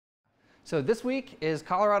So this week is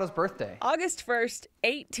Colorado's birthday. August 1st,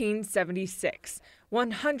 1876.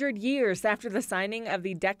 100 years after the signing of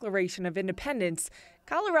the Declaration of Independence,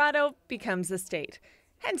 Colorado becomes a state.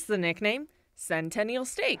 Hence the nickname, Centennial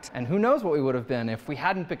State. And who knows what we would have been if we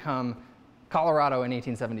hadn't become Colorado in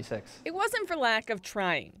 1876. It wasn't for lack of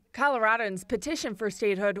trying. Coloradans petitioned for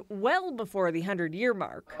statehood well before the 100-year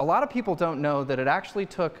mark. A lot of people don't know that it actually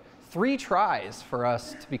took 3 tries for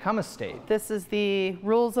us to become a state. This is the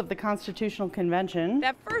rules of the Constitutional Convention.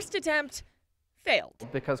 That first attempt failed.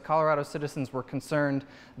 Because Colorado citizens were concerned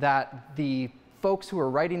that the folks who were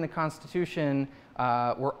writing the Constitution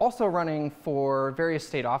were also running for various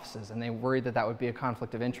state offices, and they worried that that would be a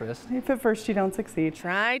conflict of interest. If at first you don't succeed.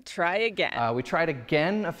 Try again. We tried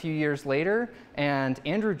again a few years later, and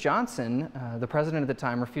Andrew Johnson, the president at the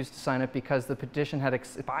time, refused to sign it because the petition had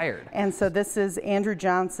expired. And so this is Andrew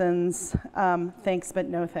Johnson's thanks but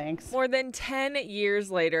no thanks. More than 10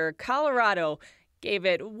 years later, Colorado gave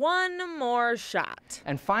it one more shot.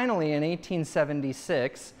 And finally, in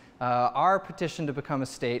 1876, our petition to become a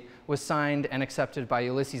state was signed and accepted by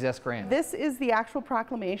Ulysses S. Grant. This is the actual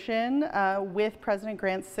proclamation with President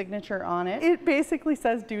Grant's signature on it. It basically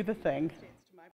says, do the thing.